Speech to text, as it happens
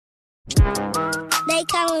They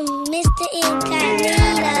call him Mr. Incognito.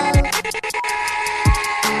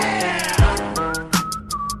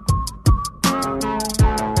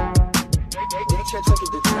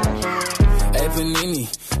 Hey Panini,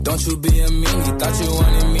 don't you be a meanie. Thought you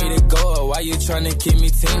wanted me to go, why you tryna keep me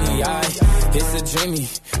teeny? It's a dreamy,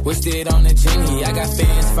 wished it on the genie. I got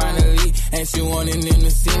fans finally, ain't you wanting them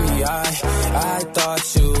to see me? I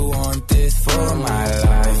thought you want this for my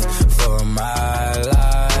life, for my life.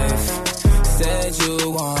 Said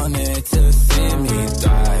you wanted to see me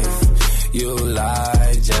thrive. You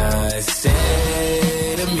lied, just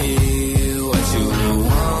say to me what you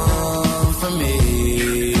want from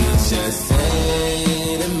me. Just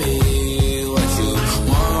say to me what you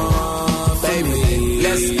want from me.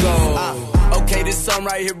 Let's go. Okay, this song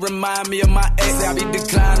right here remind me of my ex. I be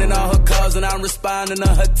declining all her calls and I'm responding to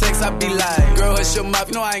her texts. I be like, girl, hush your mouth,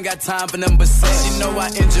 you know I ain't got time for them but sex. She know I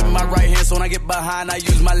injured my right hand, so when I get behind, I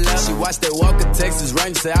use my left. She watched that Walker Texas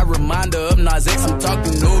Ranger, say I remind her of Nas X. I'm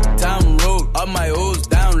talking New Town Road, all my O's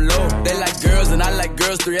down low. They like girls and I like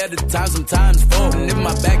girls 3 at a time, sometimes 4. And if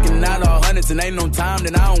my backing out all hundreds and ain't no time,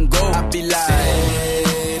 then I don't go. I be like,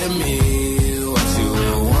 say to me what you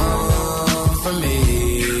want from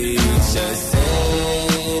me. Just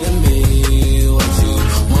say to me what you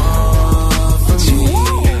want from me.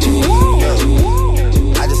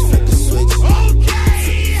 I just flipped the switch.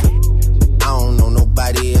 I don't know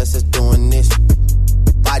nobody else that's doing this.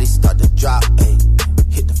 Body start to drop, ayy,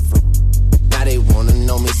 hit the floor. Now they wanna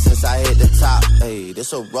know me since I hit the top, ayy.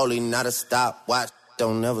 This a rolling, not a stop. Watch,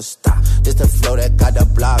 don't never stop. This the flow that got the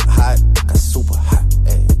block hot, got super hot,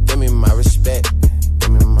 ayy. Give me my respect,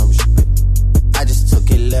 give me my respect. I just took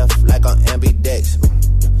it left like on ambidex.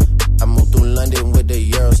 I moved through London with the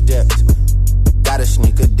Euro steps. Got a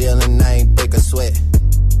sneaker deal and I ain't break a sweat.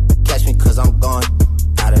 Catch me cause I'm gone,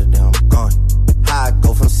 out of there I'm gone. How I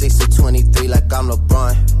go from 6 to 23 like I'm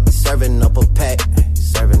LeBron. Serving up a pack,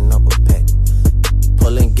 serving up a pack.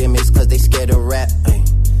 Pulling gimmicks cause they scared to rap, ay.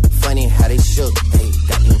 Funny how they shook, ay,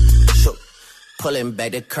 got me shook. Pulling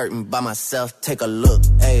back the curtain by myself, take a look,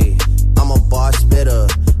 ay. I'm a bar spitter,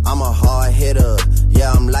 I'm a hard hitter.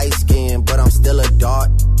 Yeah, I'm light skinned, but I'm still a dart.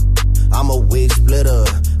 I'm a wig splitter,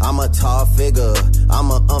 I'm a tall figure.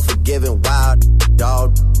 I'm an unforgiving wild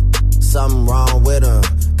dog. Something wrong with him,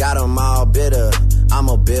 got him all bitter. I'm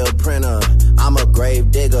a bill printer, I'm a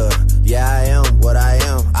grave digger. Yeah, I am what I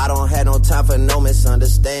am. I don't have no time for no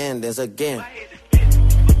misunderstandings again.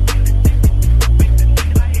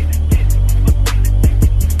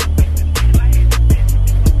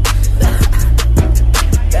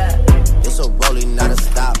 It's a rolling, not a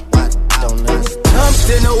stop. Watch, don't understand. Jumped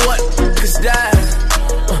in the what? Cause that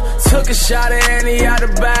took a shot at Annie out the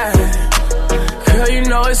bag. Girl, you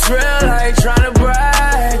know it's real, I ain't tryna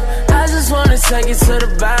brag. I just wanna take it to the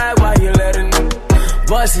bag while you letting me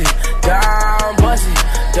bust it down, bust it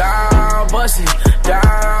down, bust it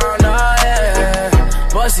down, oh yeah.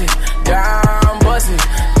 Bust it down, bust it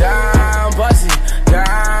down, bust it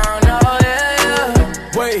down, oh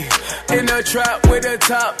yeah. Wait, in the trap with the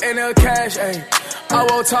top and the cash, ayy. I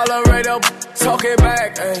won't tolerate her talking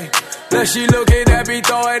back, ayy. Then she looking at me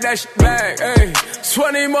throwing that shit back, ayy.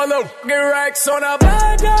 20 motherfucking racks on a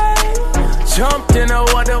bad day. Jumped in the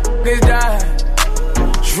what the fuck is that?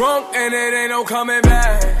 Drunk and it ain't no coming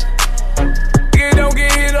back. It don't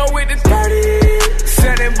get hit up with the 30.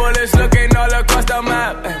 Sending bullets looking all across the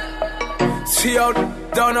map, ayy. T.O.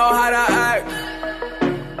 don't know how to act.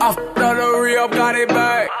 I f***ed on the re-up, got it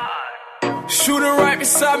back. Shooter right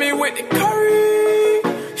beside me with the curry.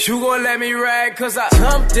 You gon' let me rag cause I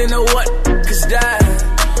jumped in the what? Cause that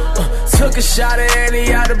took a shot at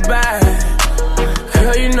Annie out the bag.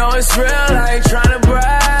 Girl, you know it's real, I ain't tryna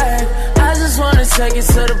brag. I just wanna take it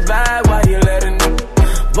to the bag while you letting me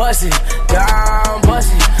bust it down,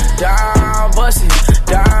 bust it down, bust it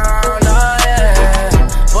down, oh yeah.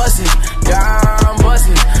 Bust it down, bust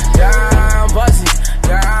it down, bust it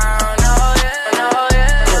down, oh yeah, oh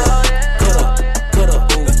yeah, oh yeah.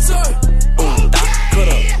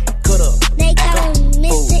 They call him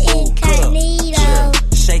Mr. Incognito.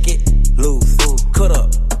 Shake it, loose, cut up,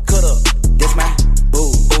 this my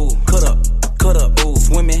boo, cut up,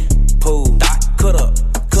 swimming pool, cut up,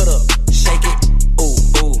 shake it,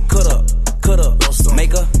 cut up,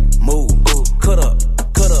 make a move, cut up.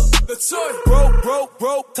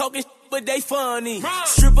 Broke, talking but they funny.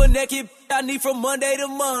 Stripper naked, I need from Monday to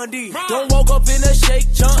Monday. Don't walk up in a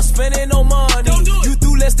shake, jump, spending no money. You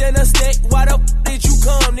do less than a steak, why the f did you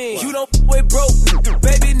come in? You don't with broke,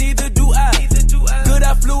 baby, neither do I. Good,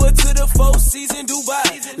 I flew her to the 4 season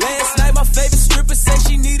Dubai. Last night, my favorite stripper said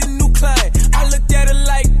she need a new client. I looked at her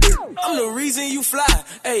like, I'm the reason you fly.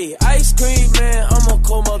 Hey, Hey, ice cream, man, I'm a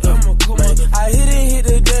cool mother. I hit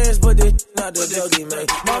the dance, but this not the dougie, man.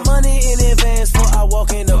 My money in advance before I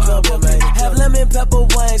walk in the club, man. Have lemon pepper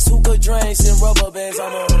wings, hookah drinks, and rubber bands.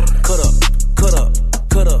 I'm on. Cut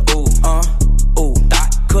up, ooh, ooh,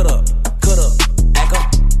 cut up, act up,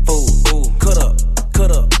 ooh, cut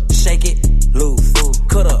up, shake it, loose, ooh,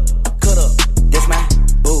 cut up, that's my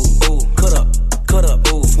boo, ooh, cut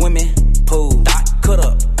up, ooh, swimming pool, cut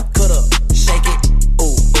up, shake it,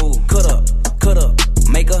 ooh, cut up,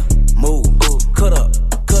 make a move, ooh, cut up,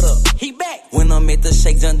 he back. When I'm at the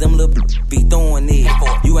shake, them little be throwing it.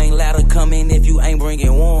 You ain't allowed to come in if you ain't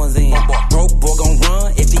bringing ones in. Broke boy gon'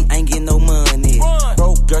 run if he ain't getting no money.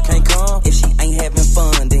 Broke girl can't come if she ain't having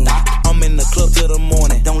fun then. I'm in the club till the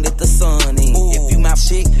morning, don't let the sun in. If you my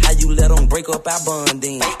chick, how you let them break up our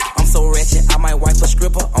bonding? I'm so ratchet, I might wipe a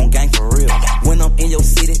stripper on gang for real. When I'm in your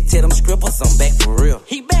city, tell them strippers I'm back for real.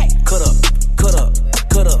 He back. Cut up,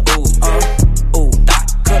 ooh, ooh,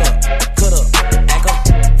 cut up, act up,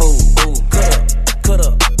 ooh, cut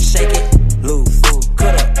up, shake it, loose, ooh,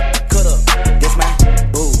 cut up, that's my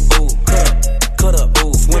boo, ooh, cut up,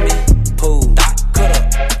 ooh, swimming pool, cut up,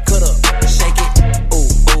 shake it, ooh,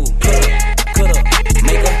 cut up,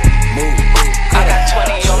 make a move, ooh. I got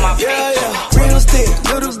 20 on my feet. Yeah, real stick,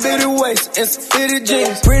 little bitty waist, and some fitted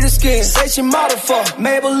jeans, pretty skin, say she model for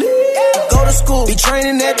Maybelline. Go to school, be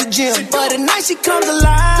training at the gym, but at night she comes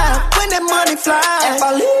alive when that money flies.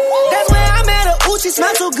 That's where I met her. Ooh, she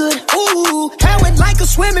smells so good. Ooh, hair went like a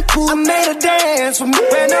swimming pool. I made her dance for me.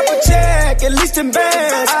 Ran up a check, at least in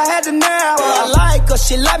bands. I had to nail her. I like her,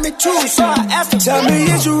 she like me too, so I asked her, tell me,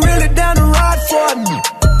 is you really down to ride for me?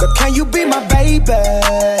 But can you be my baby?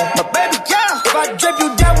 My baby girl. If I drip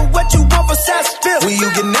you down with what you want for sex, will you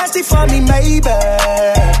get nasty for me, maybe?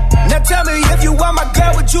 Now tell me, if you were my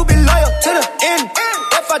girl, would you be loyal to the end?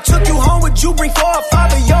 If I took you home, would you bring 4 or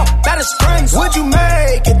 5 of your baddest friends? Would you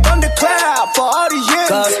make it thundercloud for all the years?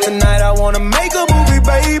 Cause tonight I wanna make a movie,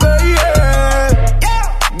 baby, yeah.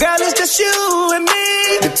 Girl, it's just you and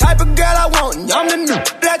me. The type of girl I want, I'm the new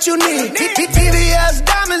that you need. VVS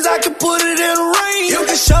diamonds, I can put it in a ring. You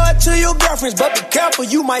can show it to your girlfriends, but be careful,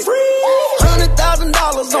 you might freeze.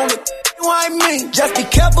 $100,000 on it. I mean, just be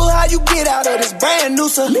careful how you get out of this brand new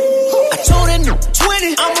salute. I told that new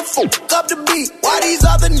 20, I'ma fuck up the beat. Why these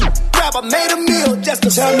other new rap? I made a meal just to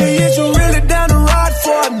tell me, is you really down to ride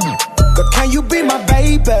for me? Cause can you be my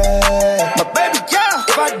baby? My baby girl.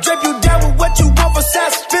 If I drip you down with what you want for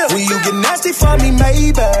sex, will you get nasty for me,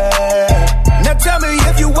 maybe? Now tell me,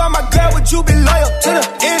 if you were my girl, would you be loyal to the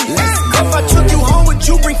end? If I took you home, would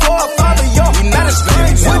you bring 4 or 5 of your baddest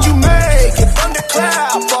friends? Would you make it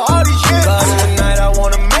thundercloud for all these years? Cause tonight I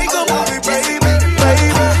wanna make a movie, baby.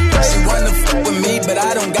 She wanna fuck with me, but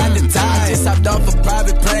I don't got the time. Just hopped off a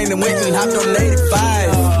private plane and went and hopped on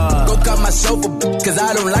 85. Go cut my chauffeur, cause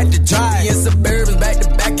I don't like to drive. In Suburbans back to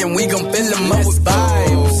back and we gon' fill them up with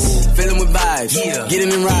vibes. Fill them with vibes, get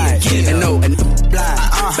in and ride. And no, and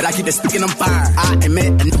blind, but I keep the stick and I'm fire. I ain't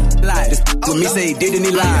met a lie. This with me say he did and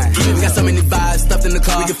he lied. We got so many vibes stuffed in the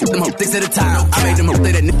car. We can flip them whole things at a time. I made them whole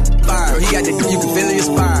say that fine. Girl, he got that you can feel in your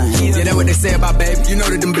spine. Yeah, that's what they say about baby. You know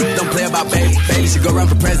that them bitches don't play about baby. Baby should go run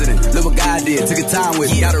for president. Look what God did. Took a time with.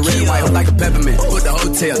 Got a red and white like a peppermint. Put the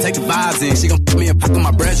hotel, take the vibes in. She gon' put me and fuck with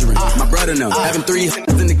my brethren. My brother know. Having 3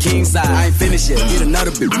 in the king side. I ain't finished yet. Get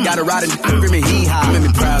another bitch. Got a ride in the screaming hee haw. You made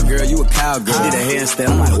me proud, girl. You a cowgirl. Did a handstand.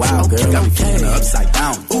 I'm like, wow, girl. Got me kicking her upside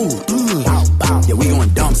down. Ooh, bow, bow. Yeah, we going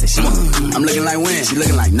dumb. Say she. I'm looking like when? She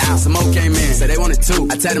looking like now. Some more came in. Say they wanted 2.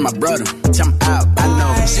 I tell my brother. I'm out. I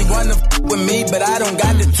know. She wanna fuck with me, but I don't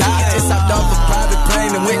got the time. Just hopped off a private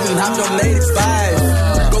plane and went and hopped on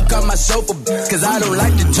 85. Go cut my chauffeur, cause I don't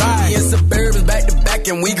like to drive. In Suburbans back to back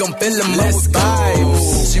and we gon' fill them up with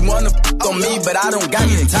vibes. She wanna fuck on me, but I don't got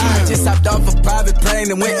the time. Just hopped off a private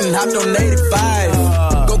plane and went and hopped on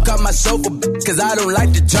 85. Go cut my chauffeur, cause I don't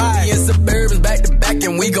like to drive. In Suburbans back to back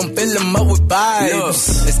and we gon' fill them up with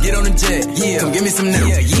vibes. Let's get on the jet, come give me some new.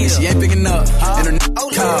 She ain't picking up, and her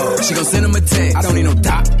call. She gon' send him a text. I don't need no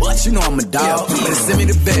dot, but you know I'm a dog. Better send me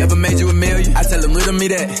the bet. Ever made you $1 million? I tell him riddle me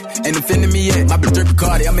that. Ain't offending me yet. My bitch drippin'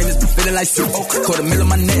 Cardi. I mean this feeling like soup. $250,000 on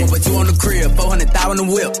my neck, but 2 on the crib. 400,000 on the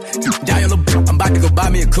whip. Down your little bitch. I'm about to go buy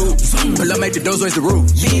me a coupe. Pull up, make the doors raise the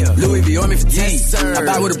roof. Louis V on me for T. I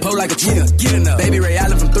buy with a pole like a tree. Baby Ray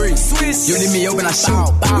Allen from 3. You need me open, I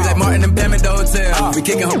shoot. We like Martin and Pam at the hotel. We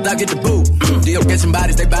kicking hope, I get the boot. Deal catching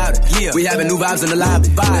bodies, they bout it. We having new vibes in the lobby.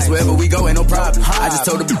 That's wherever we go, ain't no problem. I just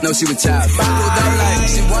told her no, she was child. Like,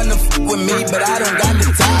 she wanna fuck with me, but I don't got the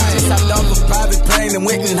time. Just hopped off a private plane and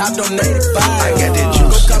went and hopped on 85. I got that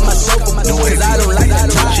juice. Go cut my soap, cause I don't like that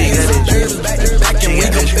time. She got that juice. Back and we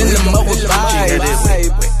gon' fill them up with vibes.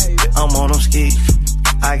 I'm on them skis.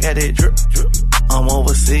 I got that drip, drip. I'm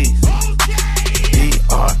overseas.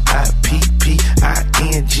 D-R-I-P-P-I-N-G.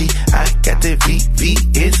 I got that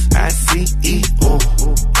V-V-S-I-C-E. Ooh,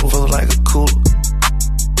 feel like a cooler.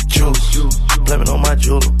 Juice, blame it on my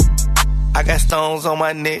jeweler. I got stones on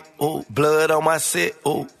my neck, ooh, blood on my set,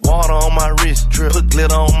 ooh, water on my wrist, drip, put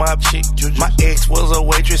glitter on my chick. My ex was a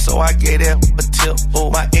waitress, so I gave that a tip. Ooh,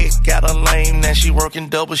 my ex got a lame, now she working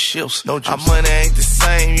double shifts. No juice. Our money ain't the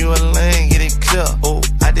same, you a lame, get it clear. Ooh,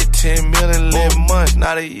 I did 10 million in 11 months,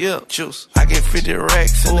 not a year. Juice. I get 50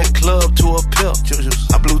 racks in the club to a pill. Juice.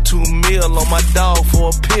 I blew 2 mil on my dog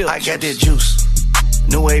for a pill. I got that juice.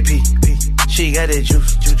 New AP, she got that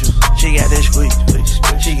juice, she got that squeeze,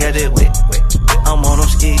 she got that wet. I'm on them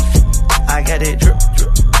skis, I got that drip,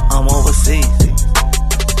 I'm overseas.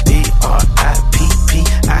 D-R-I-P-P-I-N-G,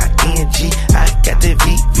 I got that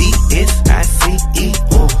V-V-S-I-C-E.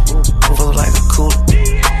 Ooh, feel like a cool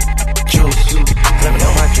juice. Let me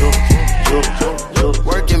know my juice.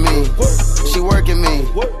 Working me, she working me,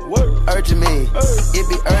 urging me, it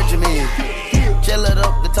be urging me. Chill it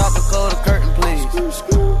up, the top and close the curtain, please.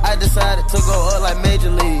 I decided to go up like Major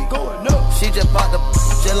League. She just popped the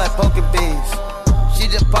just like poking beans. She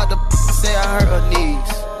just popped the say I hurt her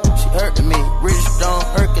knees. She hurting me, Rich Stone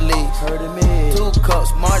Hercules. Hurting me. 2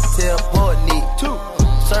 cups, Martell, Port neat. 2.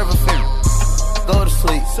 Serve a fin, go to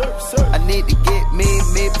sleep. I need to get me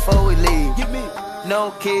before we leave.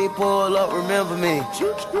 No key, pull up, remember me.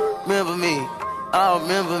 Remember me. Oh,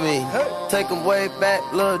 remember me. Take them way back,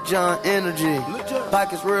 Lil Jon energy.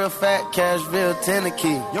 Pockets real fat, Cashville,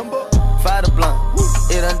 Tennessee. Fight a blunt,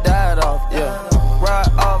 it done died off, yeah.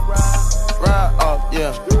 Ride off,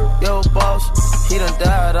 yeah. Yo, boss, he done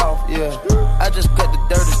died off, yeah. I just cut the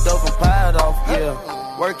dirty stove and piled off, yeah.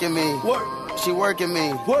 Working me, she working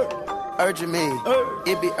me, urging me,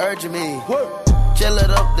 it be urging me. Chill it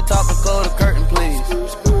up, the top and close the curtain, please.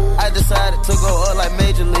 I decided to go up like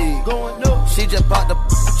Major League. She just popped the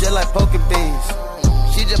just like poking beans.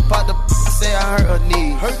 She just popped the say I hurt her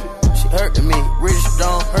knees. She hurting me, Rich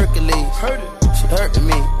Stone Hercules. She hurting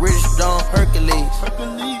me, Rich Stone Hercules.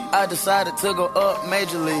 I decided to go up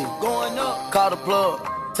Major League. Call the plug,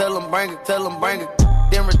 tell them bring it.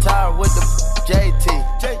 Then retire with the JT.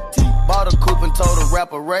 Bought a coupe and told a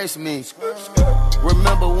rapper race me.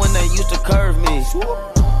 Remember when they used to curve me?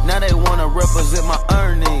 Now they wanna represent my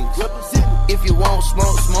earnings. If you won't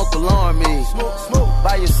smoke alarm me.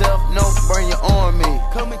 By yourself, no, bring your arm me.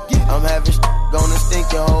 I'm having gonna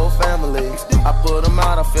stink your whole family. I put them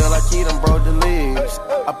out, I feel like he done broke the leaves.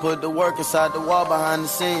 I put the work inside the wall behind the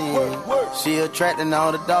scene. She attracting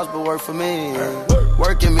all the dogs but work for me.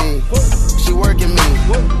 Working me, she working me,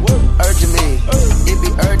 urging me, it be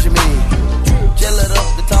urging me. Chill it up,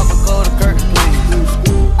 the top and close the curtain, please.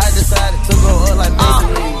 I decided to go up like Major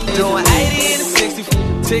League. Doing 80 and a 60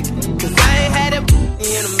 ticket, cause I ain't had it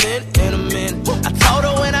in a minute. I told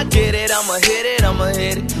her when I get it, I'ma hit it.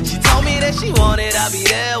 She told me that she want it, I'll be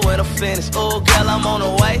there when I'm finished. Oh, girl, I'm on the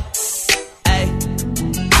way. Ayy,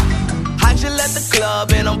 I just left the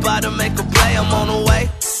club and I'm about to make a play. I'm on the way.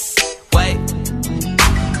 Wait,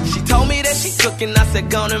 she told me that she cooking, I said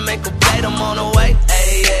gonna make a plate. I'm on the way.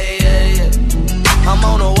 Ayy, I'm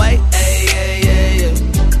on the way. Ayy,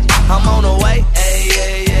 I'm on the way. Ayy,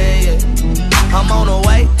 I'm on the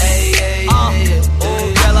way. Ayy, oh,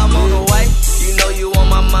 girl, I'm on the way. You know you on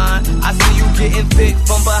my mind. I see you getting thick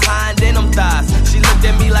from behind in them thighs. She looked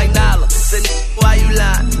at me like Nala, said, why you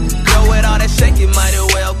lying? Girl, with all that shaking, might as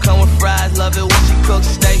well come with fries. Love it when she cooks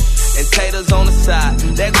steak and taters on the side.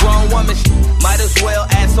 That grown woman, she might as well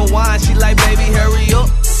add some wine. She like, baby, hurry up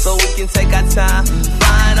so we can take our time.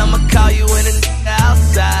 Fine, I'ma call you in the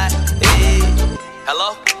outside. Hey.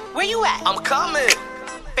 Hello? Where you at? I'm coming.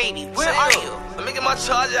 Baby, where are you? Let me get my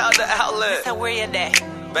charger out the outlet. So where you at?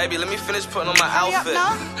 Baby, let me finish putting on my outfit.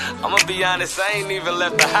 No? I'ma be honest, I ain't even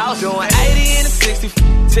left the house. Doing 80 and a 60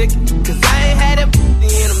 ticket, cause I ain't had it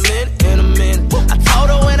in a minute. I told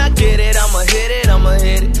her when I get it, I'ma hit it.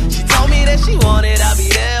 She told me that she want it, I'll be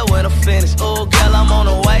there when I'm finished. Oh, girl, I'm on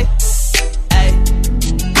the way. Ayy,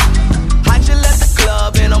 I just left the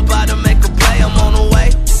club and I'm about to make a play. I'm on the way.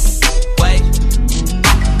 Wait,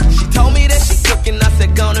 she told me that she cooking, I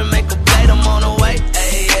said gonna make a plate. I'm on the way.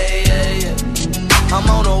 Ayy, I'm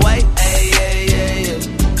on the way. Ayy,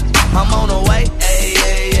 I'm on the way.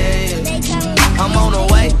 Ayy, I'm on the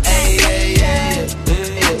way. Ayy,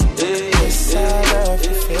 It's all of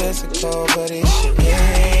your physical, but it's your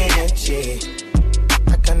energy.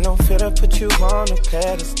 I got no fear to put you on a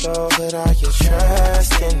pedestal, but are you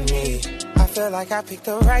trusting me? I feel like I picked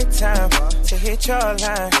the right time to hit your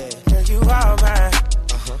line. Girl, you are mine.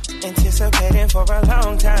 Anticipating for a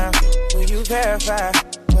long time. Will you verify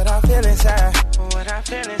what I feel inside?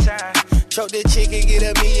 Choke the chicken, get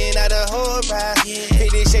 $1 million out of whole ride.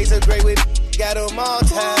 50 shades of gray with got them all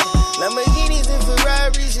tied. Lamborghinis and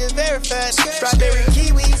Ferraris, just verified. Strawberry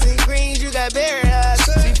kiwis and greens, you got berry eyes.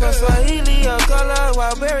 She from Swahili, a color,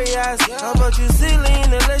 wild berry eyes. How about you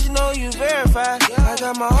Celine to let you know you verified? I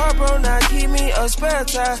got my heart broke, now keep me a spare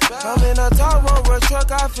tire. I'm in a tall Rover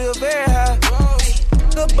truck, I feel very high.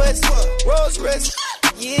 The butts, Rolls Royce.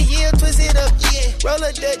 Yeah, twist it up, roll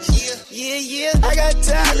a Dutch, yeah. I got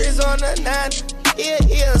tires on the 9,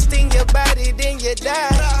 yeah, sting your body, then you die.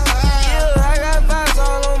 Yeah, I got vibes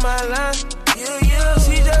all on my line. Yeah,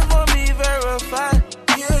 she just want me verified.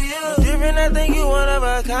 Yeah, different, I think you one of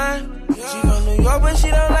a kind. She from New York, but she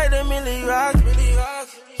don't like the Millie Rock.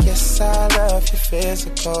 Yes, I love your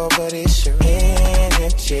physical, but it's your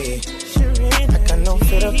energy. I got no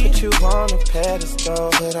fit to put you on a pedestal,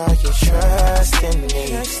 but are you trusting me?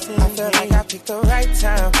 I feel like I picked the right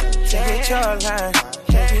time to hit your line.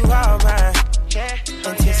 Yeah, you all mine.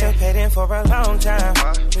 Anticipating for a long time.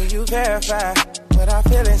 Will you verify what I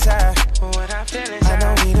feel inside? I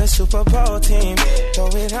know we the Super Bowl team. Throw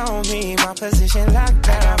it on me, my position locked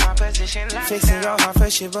down. Fixing your heart for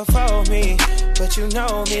shit before me, but you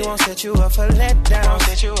know me won't set you up for letdown.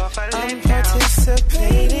 I'm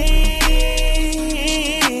participating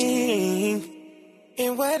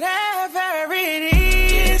in whatever it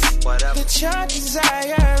is that you're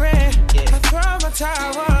desiring. I throw my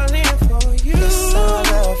towel in for you. Yes, I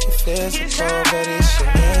love your physical, but it's your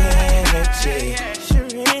energy.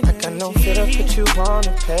 I got no fit to put you on a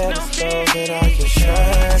pedestal, but are you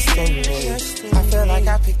trusting me? I feel like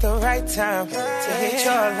I picked the right time to hit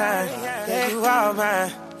your line. Yeah, you all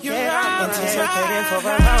mine. Anticipating for a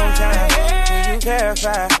long time. Will you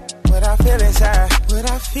verify what I feel inside? What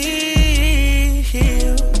I feel.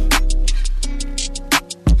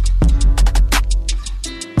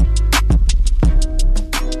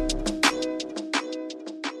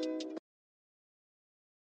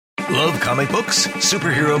 Love comic books,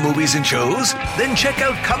 superhero movies, and shows? Then check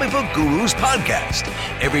out Comic Book Gurus podcast.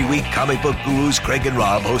 Every week, Comic Book Gurus Craig and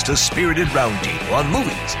Rob host a spirited roundtable on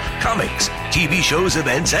movies, comics, TV shows,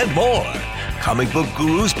 events, and more. Comic Book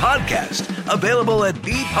Gurus podcast, available at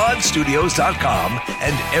bpodstudios.com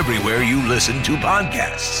and everywhere you listen to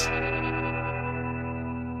podcasts.